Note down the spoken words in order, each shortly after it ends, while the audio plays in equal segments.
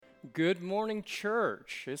Good morning,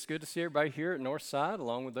 church. It's good to see everybody here at Northside,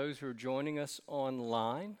 along with those who are joining us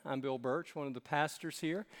online. I'm Bill Birch, one of the pastors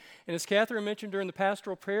here. And as Catherine mentioned during the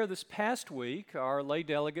pastoral prayer this past week, our lay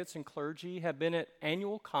delegates and clergy have been at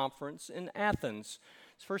annual conference in Athens.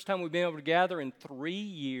 It's the first time we've been able to gather in 3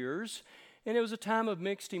 years, and it was a time of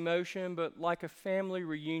mixed emotion, but like a family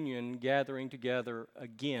reunion gathering together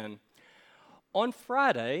again. On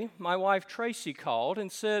Friday, my wife Tracy called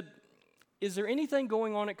and said, "Is there anything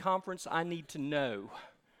going on at conference I need to know?"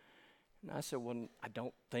 And I said, "Well, I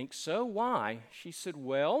don't think so. Why?" She said,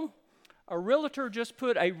 "Well, a realtor just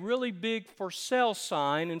put a really big for sale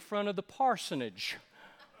sign in front of the parsonage."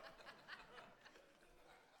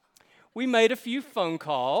 We made a few phone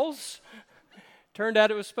calls. Turned out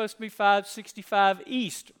it was supposed to be 565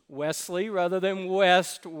 East Wesley rather than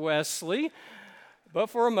West Wesley. But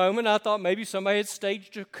for a moment, I thought maybe somebody had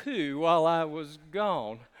staged a coup while I was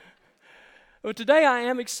gone. Well, today I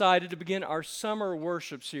am excited to begin our summer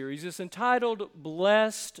worship series. It's entitled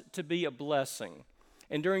Blessed to be a Blessing.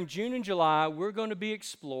 And during June and July, we're going to be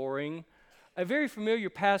exploring a very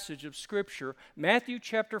familiar passage of Scripture, Matthew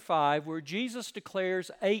chapter 5, where Jesus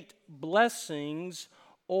declares 8 blessings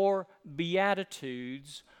or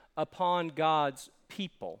beatitudes upon God's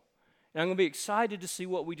people. And I'm going to be excited to see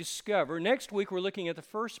what we discover. Next week, we're looking at the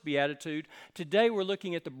first beatitude. Today, we're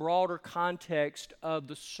looking at the broader context of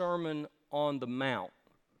the Sermon on the Mount.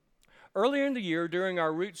 Earlier in the year, during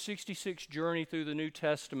our Route 66 journey through the New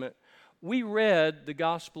Testament, we read the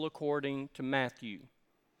Gospel according to Matthew.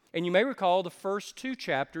 And you may recall the first 2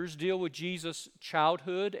 chapters deal with Jesus'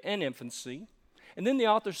 childhood and infancy. And then the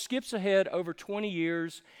author skips ahead over 20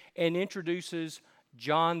 years and introduces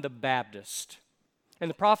John the Baptist. And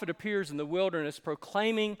the prophet appears in the wilderness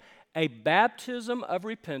proclaiming a baptism of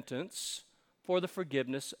repentance for the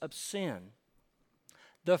forgiveness of sin.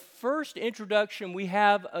 The first introduction we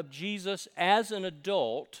have of Jesus as an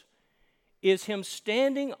adult is him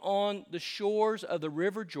standing on the shores of the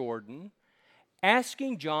River Jordan,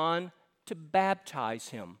 asking John to baptize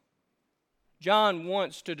him. John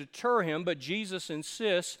wants to deter him, but Jesus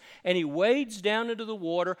insists, and he wades down into the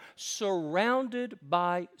water, surrounded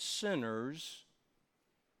by sinners.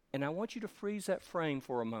 And I want you to freeze that frame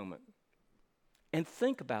for a moment and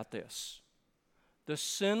think about this. The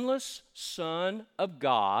sinless Son of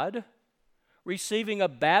God receiving a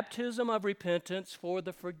baptism of repentance for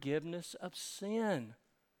the forgiveness of sin.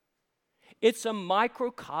 It's a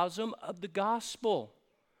microcosm of the gospel,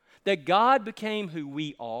 that God became who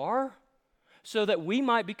we are so that we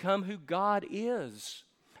might become who God is.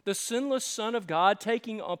 The sinless Son of God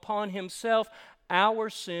taking upon himself our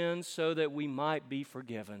sins so that we might be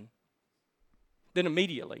forgiven. Then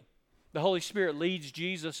immediately, the Holy Spirit leads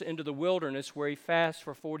Jesus into the wilderness where he fasts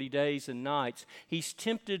for 40 days and nights. He's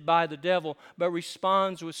tempted by the devil, but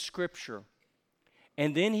responds with Scripture.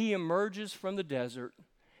 And then he emerges from the desert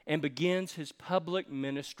and begins his public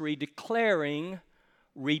ministry declaring,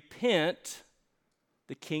 "Repent,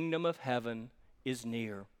 the kingdom of heaven is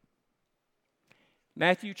near."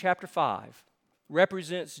 Matthew chapter 5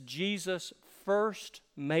 represents Jesus' first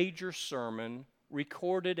major sermon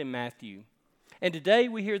recorded in Matthew. And today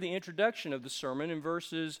we hear the introduction of the sermon in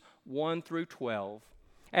verses 1 through 12.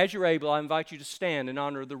 As you're able, I invite you to stand in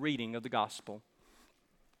honor of the reading of the gospel.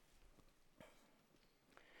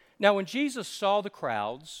 Now, when Jesus saw the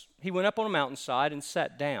crowds, he went up on a mountainside and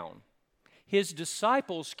sat down. His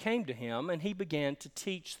disciples came to him, and he began to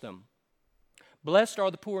teach them. "Blessed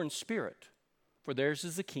are the poor in spirit, for theirs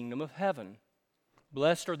is the kingdom of heaven.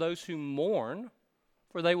 Blessed are those who mourn,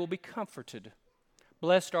 for they will be comforted.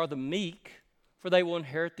 Blessed are the meek, for they will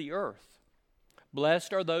inherit the earth.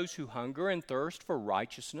 Blessed are those who hunger and thirst for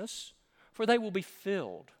righteousness, for they will be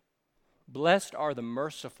filled. Blessed are the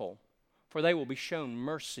merciful, for they will be shown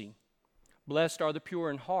mercy. Blessed are the pure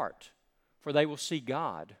in heart, for they will see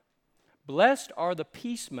God. Blessed are the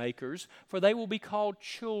peacemakers, for they will be called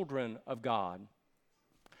children of God.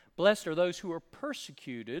 Blessed are those who are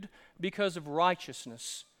persecuted because of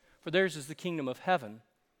righteousness, for theirs is the kingdom of heaven.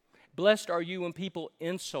 Blessed are you when people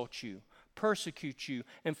insult you, persecute you,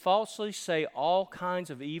 and falsely say all kinds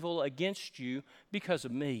of evil against you because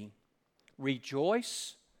of me.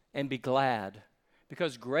 Rejoice and be glad,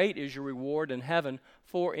 because great is your reward in heaven,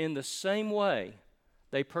 for in the same way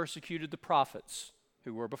they persecuted the prophets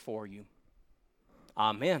who were before you."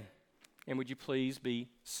 Amen. And would you please be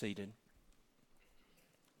seated?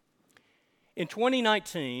 In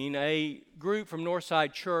 2019, a group from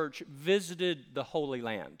Northside Church visited the Holy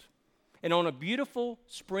Land. And on a beautiful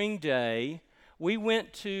spring day, we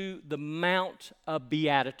went to the Mount of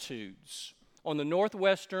Beatitudes on the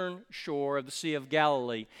northwestern shore of the Sea of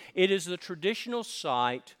Galilee. It is the traditional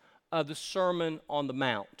site of the Sermon on the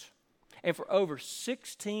Mount. And for over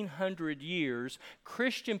 1,600 years,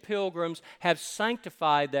 Christian pilgrims have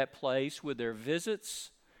sanctified that place with their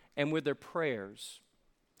visits and with their prayers.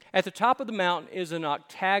 At the top of the mountain is an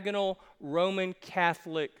octagonal Roman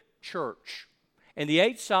Catholic church, and the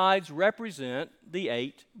 8 sides represent the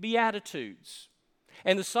 8 Beatitudes.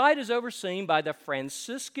 And the site is overseen by the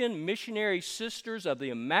Franciscan Missionary Sisters of the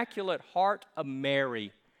Immaculate Heart of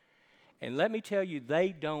Mary. And let me tell you, they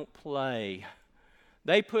don't play.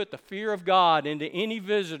 They put the fear of God into any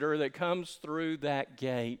visitor that comes through that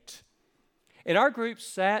gate. And our group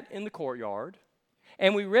sat in the courtyard,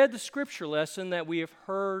 and we read the scripture lesson that we have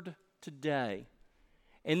heard today.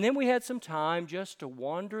 And then we had some time just to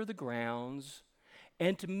wander the grounds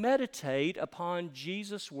and to meditate upon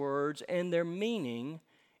Jesus' words and their meaning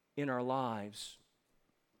in our lives.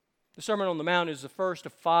 The Sermon on the Mount is the first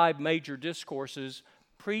of 5 major discourses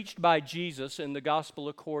preached by Jesus in the Gospel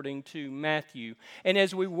according to Matthew. And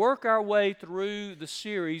as we work our way through the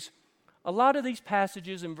series, a lot of these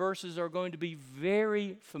passages and verses are going to be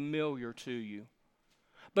very familiar to you.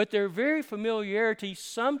 But their very familiarity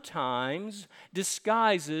sometimes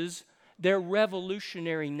disguises their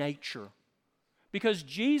revolutionary nature, because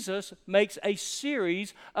Jesus makes a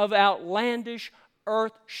series of outlandish,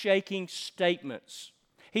 earth-shaking statements.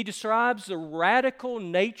 He describes the radical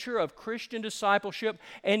nature of Christian discipleship,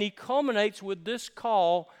 and he culminates with this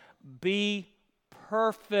call, be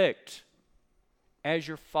perfect as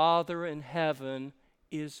your Father in heaven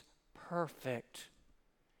is perfect.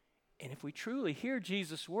 And if we truly hear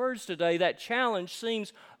Jesus' words today, that challenge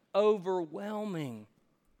seems overwhelming.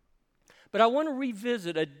 But I want to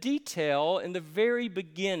revisit a detail in the very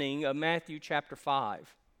beginning of Matthew chapter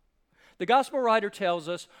 5. The gospel writer tells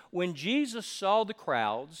us when Jesus saw the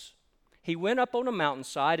crowds, he went up on a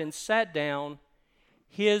mountainside and sat down.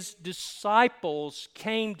 His disciples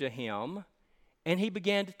came to him, and he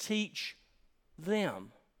began to teach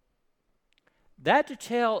them. That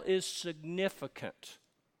detail is significant.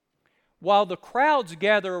 While the crowds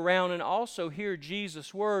gather around and also hear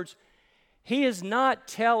Jesus' words, he is not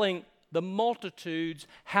telling the multitudes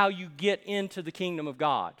how you get into the kingdom of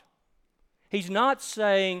God. He's not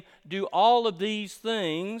saying, do all of these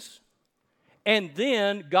things, and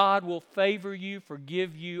then God will favor you,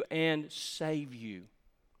 forgive you, and save you.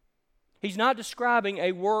 He's not describing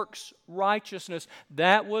a works righteousness.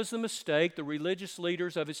 That was the mistake the religious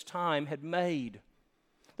leaders of his time had made.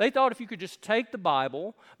 They thought if you could just take the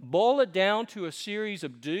Bible, boil it down to a series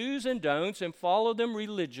of do's and don'ts, and follow them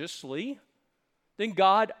religiously, then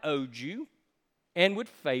God owed you and would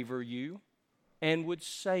favor you and would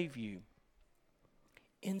save you.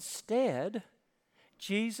 Instead,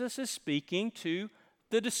 Jesus is speaking to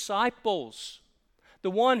the disciples,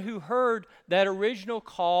 the one who heard that original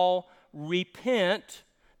call, repent,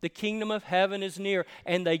 the kingdom of heaven is near,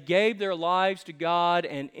 and they gave their lives to God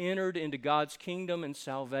and entered into God's kingdom and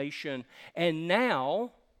salvation. And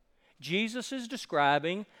now, Jesus is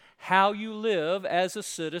describing how you live as a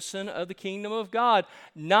citizen of the kingdom of God,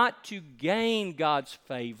 not to gain God's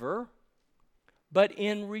favor, but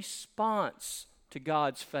in response to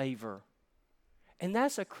God's favor. And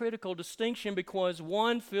that's a critical distinction, because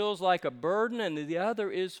one feels like a burden and the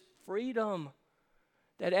other is freedom.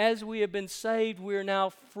 That as we have been saved, we are now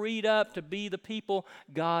freed up to be the people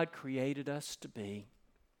God created us to be.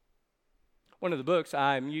 One of the books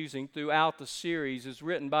I'm using throughout the series is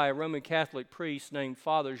written by a Roman Catholic priest named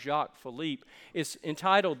Father Jacques Philippe. It's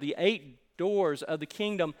entitled The 8 Doors of the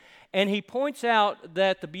Kingdom, and he points out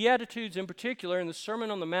that the Beatitudes in particular, and the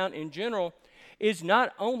Sermon on the Mount in general, is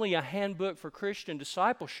not only a handbook for Christian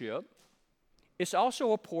discipleship, it's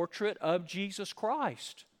also a portrait of Jesus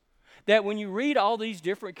Christ. That when you read all these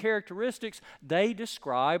different characteristics, they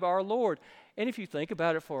describe our Lord. And if you think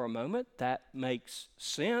about it for a moment, that makes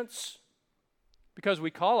sense. Because we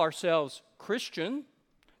call ourselves Christian.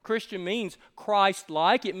 Christian means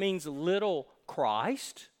Christ-like. It means little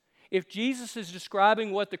Christ. If Jesus is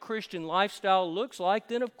describing what the Christian lifestyle looks like,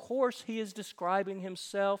 then of course he is describing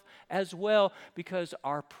himself as well, because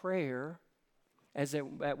our prayer is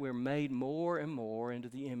that we're made more and more into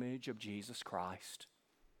the image of Jesus Christ.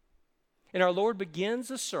 And our Lord begins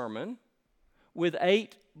the sermon with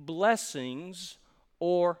 8 blessings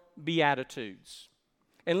or beatitudes.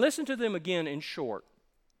 And listen to them again in short.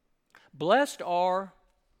 Blessed are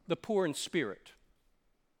the poor in spirit,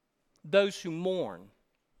 those who mourn,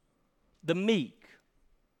 the meek,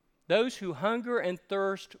 those who hunger and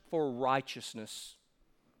thirst for righteousness,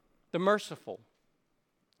 the merciful,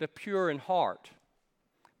 the pure in heart,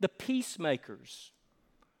 the peacemakers,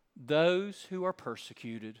 those who are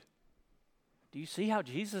persecuted, Do you see how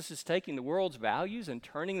Jesus is taking the world's values and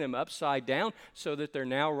turning them upside down so that they're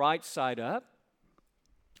now right side up?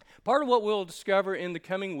 Part of what we'll discover in the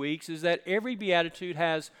coming weeks is that every beatitude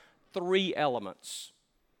has 3 elements.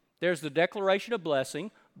 There's the declaration of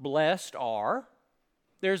blessing, blessed are.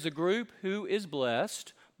 There's the group who is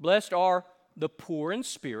blessed. Blessed are the poor in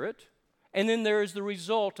spirit. And then there is the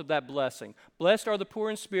result of that blessing. Blessed are the poor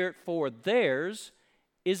in spirit, for theirs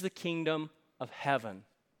is the kingdom of heaven.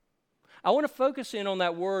 I want to focus in on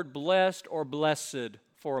that word blessed or blessed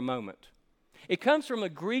for a moment. It comes from a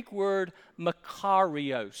Greek word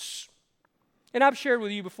makarios. And I've shared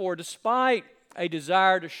with you before, despite a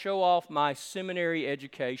desire to show off my seminary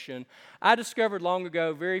education, I discovered long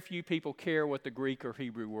ago very few people care what the Greek or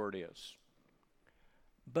Hebrew word is.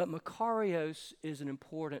 But makarios is an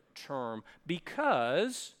important term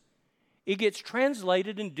because it gets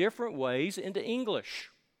translated in different ways into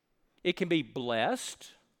English. It can be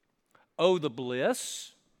blessed, oh, the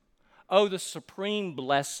bliss, oh, the supreme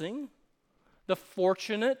blessing, the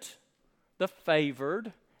fortunate, the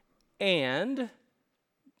favored, and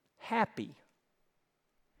happy.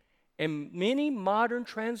 And many modern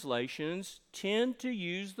translations tend to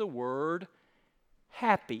use the word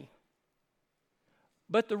happy.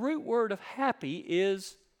 But the root word of happy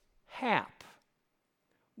is hap,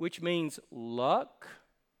 which means luck,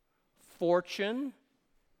 fortune,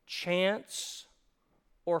 chance,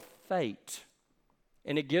 or fate.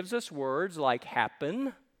 And it gives us words like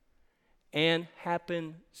happen and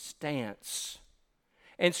happenstance.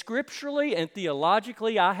 And scripturally and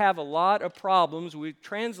theologically, I have a lot of problems with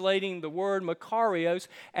translating the word makarios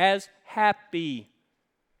as happy.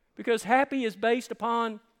 Because happy is based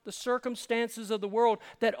upon the circumstances of the world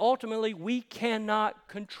that ultimately we cannot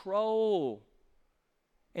control.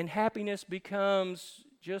 And happiness becomes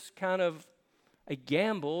just kind of a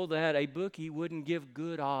gamble that a bookie wouldn't give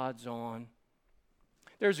good odds on.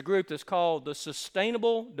 There's a group that's called the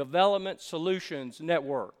Sustainable Development Solutions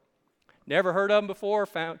Network. Never heard of them before,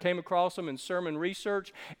 came across them in sermon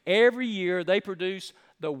research. Every year they produce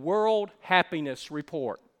the World Happiness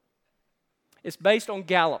Report. It's based on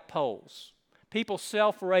Gallup polls. People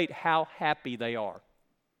self-rate how happy they are.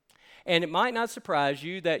 And it might not surprise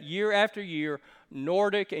you that year after year,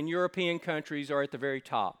 Nordic and European countries are at the very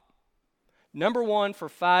top. Number 1 for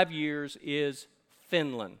 5 years is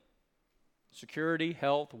Finland. Security,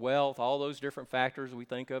 health, wealth, all those different factors we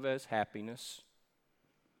think of as happiness.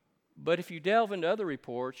 But if you delve into other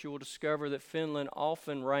reports, you will discover that Finland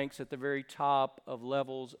often ranks at the very top of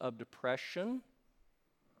levels of depression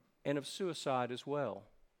and of suicide as well.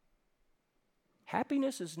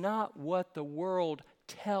 Happiness is not what the world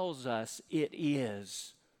tells us it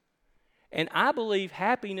is. And I believe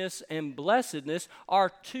happiness and blessedness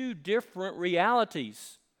are 2 different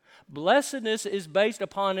realities. Blessedness is based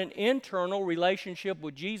upon an internal relationship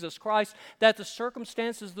with Jesus Christ that the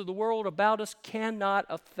circumstances of the world about us cannot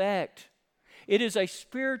affect. It is a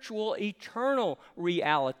spiritual, eternal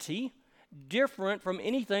reality, different from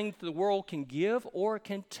anything that the world can give or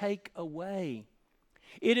can take away.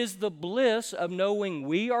 It is the bliss of knowing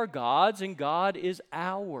we are God's and God is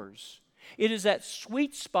ours. It is that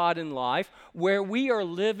sweet spot in life where we are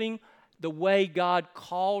living the way God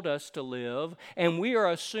called us to live, and we are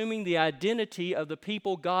assuming the identity of the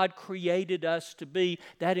people God created us to be,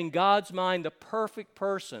 that in God's mind, the perfect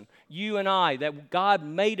person, you and I, that God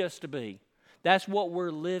made us to be. That's what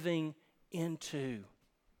we're living into.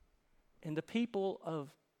 And the people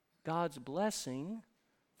of God's blessing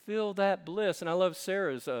feel that bliss. And I love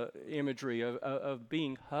Sarah's imagery of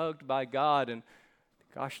being hugged by God and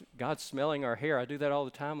gosh, God's smelling our hair. I do that all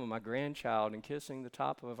the time with my grandchild and kissing the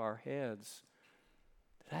top of our heads.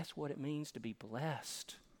 That's what it means to be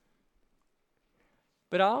blessed.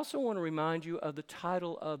 But I also want to remind you of the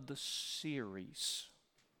title of the series.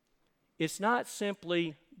 It's not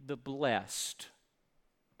simply The Blessed.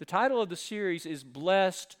 The title of the series is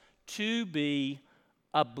Blessed to be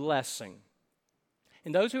a Blessing.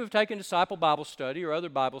 And those who have taken Disciple Bible Study or other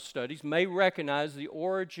Bible studies may recognize the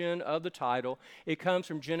origin of the title. It comes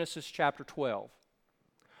from Genesis chapter 12,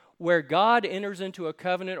 where God enters into a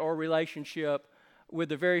covenant or relationship with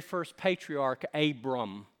the very first patriarch,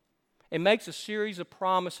 Abram, and makes a series of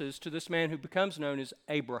promises to this man who becomes known as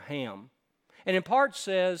Abraham. And in part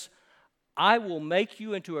says, I will make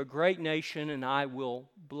you into a great nation and I will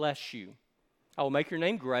bless you. I will make your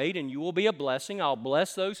name great, and you will be a blessing. I'll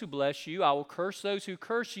bless those who bless you. I will curse those who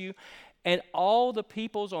curse you, and all the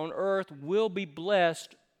peoples on earth will be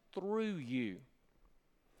blessed through you.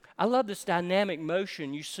 I love this dynamic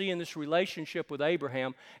motion you see in this relationship with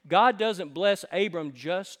Abraham. God doesn't bless Abram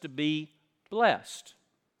just to be blessed.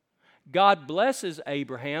 God blesses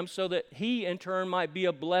Abraham so that he in turn might be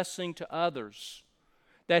a blessing to others,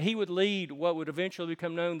 that he would lead what would eventually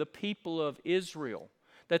become known the people of Israel,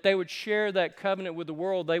 that they would share that covenant with the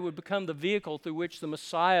world. They would become the vehicle through which the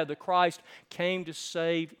Messiah, the Christ, came to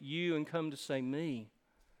save you and come to save me.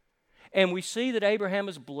 And we see that Abraham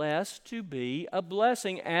is blessed to be a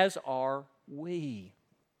blessing, as are we.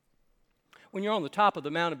 When you're on the top of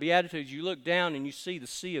the Mount of Beatitudes, you look down and you see the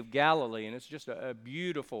Sea of Galilee, and it's just a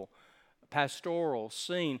beautiful pastoral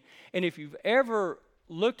scene. And if you've ever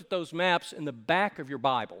looked at those maps in the back of your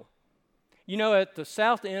Bible, you know at the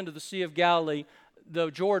south end of the Sea of Galilee,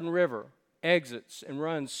 the Jordan River exits and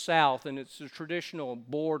runs south, and it's the traditional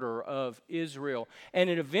border of Israel. And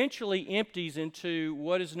it eventually empties into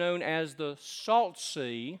what is known as the Salt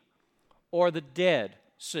Sea or the Dead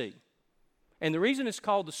Sea. And the reason it's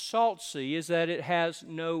called the Salt Sea is that it has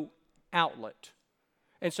no outlet.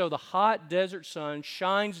 And so the hot desert sun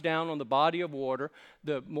shines down on the body of water,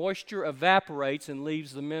 the moisture evaporates and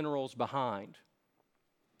leaves the minerals behind.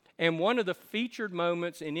 And one of the featured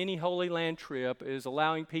moments in any Holy Land trip is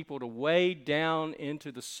allowing people to wade down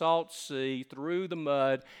into the Salt Sea through the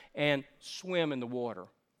mud and swim in the water.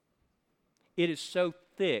 It is so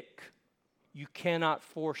thick, you cannot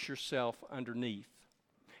force yourself underneath.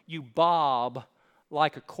 You bob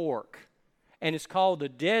like a cork. And it's called the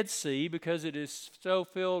Dead Sea because it is so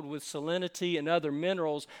filled with salinity and other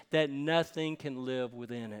minerals that nothing can live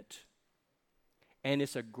within it. And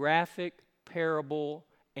it's a graphic parable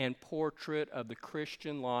and portrait of the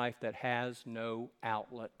Christian life that has no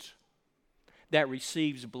outlet, that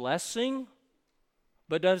receives blessing,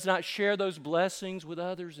 but does not share those blessings with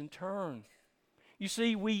others in turn. You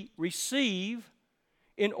see, we receive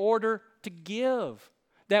in order to give,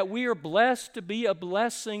 that we are blessed to be a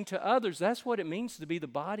blessing to others. That's what it means to be the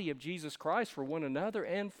body of Jesus Christ for one another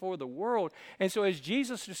and for the world. And so as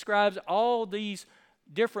Jesus describes all these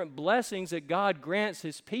different blessings that God grants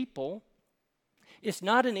his people, it's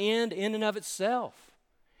not an end in and of itself.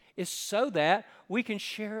 It's so that we can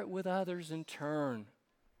share it with others in turn.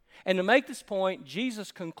 And to make this point,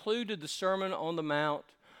 Jesus concluded the Sermon on the Mount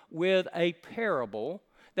with a parable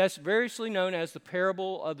that's variously known as the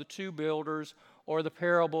parable of the two builders or the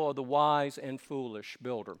parable of the wise and foolish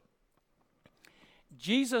builder.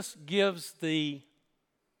 Jesus gives the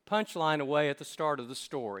punchline away at the start of the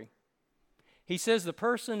story. He says, the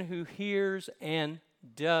person who hears and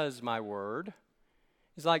does my word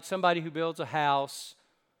is like somebody who builds a house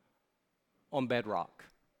on bedrock.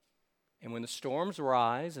 And when the storms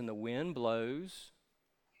rise and the wind blows,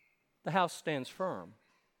 the house stands firm.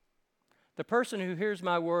 The person who hears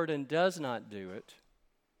my word and does not do it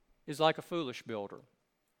is like a foolish builder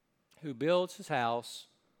who builds his house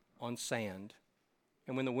on sand.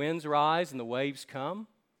 And when the winds rise and the waves come,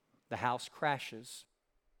 the house crashes.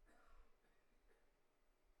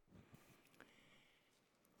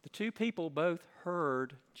 The two people both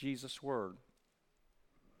heard Jesus' word.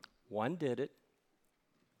 One did it,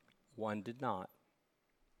 one did not.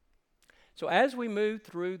 So as we move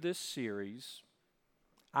through this series,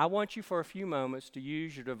 I want you for a few moments to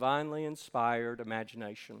use your divinely inspired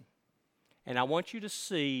imagination. And I want you to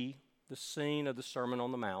see the scene of the Sermon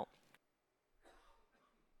on the Mount.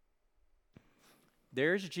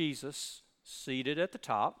 There's Jesus seated at the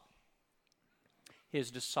top. His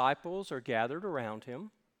disciples are gathered around him.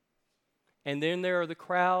 And then there are the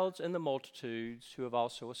crowds and the multitudes who have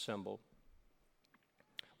also assembled.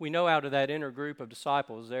 We know out of that inner group of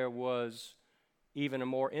disciples there was even a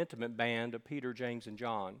more intimate band of Peter, James, and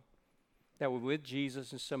John that were with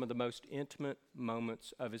Jesus in some of the most intimate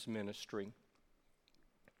moments of his ministry.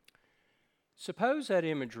 Suppose that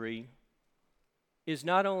imagery is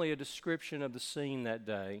not only a description of the scene that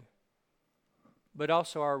day, but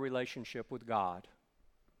also our relationship with God.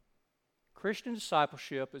 Christian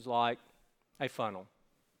discipleship is like a funnel,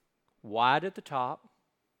 wide at the top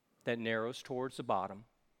that narrows towards the bottom.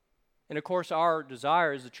 And of course, our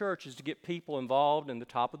desire as the church is to get people involved in the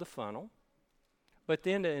top of the funnel, but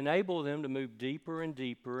then to enable them to move deeper and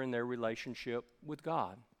deeper in their relationship with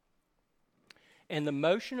God. And the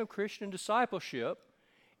motion of Christian discipleship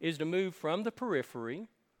is to move from the periphery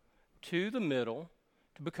to the middle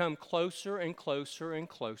to become closer and closer and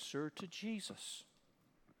closer to Jesus.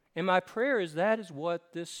 And my prayer is that is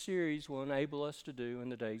what this series will enable us to do in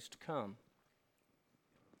the days to come.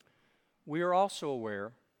 We are also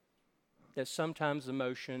aware that sometimes the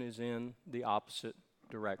motion is in the opposite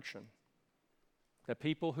direction. That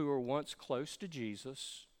people who were once close to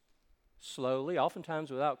Jesus, slowly,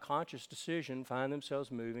 oftentimes without conscious decision, find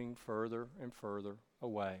themselves moving further and further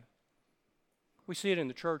away. We see it in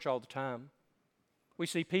the church all the time. We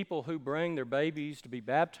see people who bring their babies to be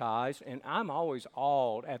baptized, and I'm always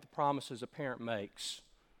awed at the promises a parent makes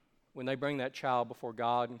when they bring that child before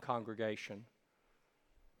God and congregation.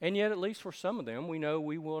 And yet, at least for some of them, we know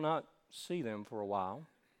we will not see them for a while.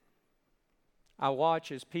 I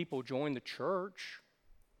watch as people join the church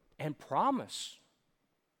and promise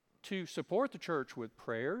to support the church with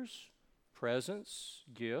prayers, presence,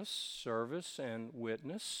 gifts, service, and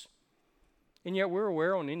witness. And yet we're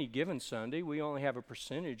aware on any given Sunday, we only have a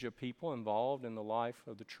percentage of people involved in the life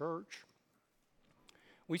of the church.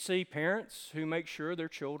 We see parents who make sure their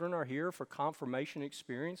children are here for confirmation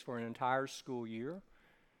experience for an entire school year.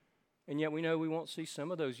 And yet we know we won't see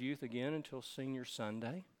some of those youth again until Senior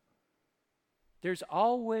Sunday. There's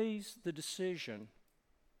always the decision,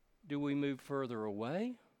 do we move further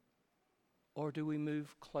away or do we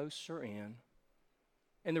move closer in?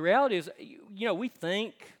 And the reality is, we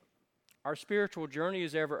think our spiritual journey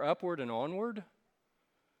is ever upward and onward.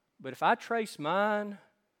 But if I trace mine,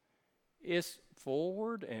 it's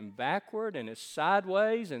forward and backward and it's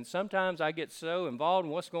sideways. And sometimes I get so involved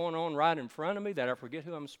in what's going on right in front of me that I forget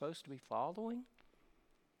who I'm supposed to be following.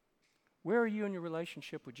 Where are you in your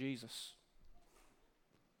relationship with Jesus?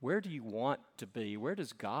 Where do you want to be? Where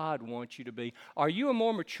does God want you to be? Are you a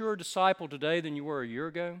more mature disciple today than you were a year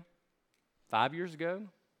ago? 5 years ago?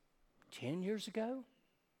 10 years ago?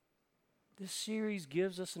 This series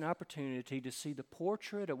gives us an opportunity to see the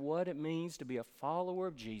portrait of what it means to be a follower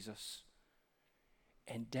of Jesus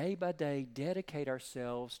and day by day dedicate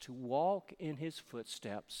ourselves to walk in His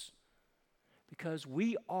footsteps because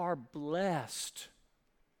we are blessed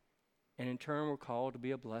and in turn we're called to be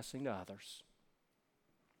a blessing to others.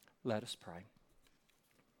 Let us pray.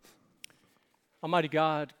 Almighty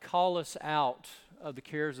God, call us out of the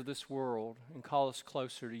cares of this world and call us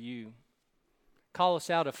closer to You. Call us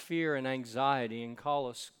out of fear and anxiety and call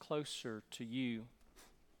us closer to You.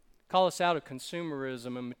 Call us out of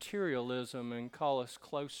consumerism and materialism and call us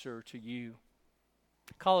closer to You.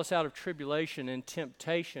 Call us out of tribulation and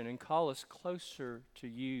temptation and call us closer to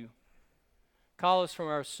You. Call us from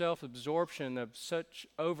our self-absorption of such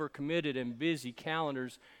overcommitted and busy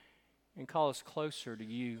calendars and call us closer to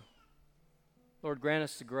You. Lord, grant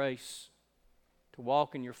us the grace to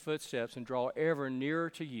walk in Your footsteps and draw ever nearer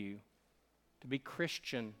to You, to be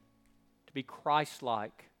Christian, to be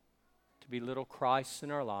Christ-like, to be little Christs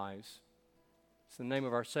in our lives. It's in the name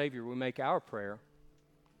of our Savior we make our prayer.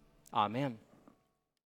 Amen.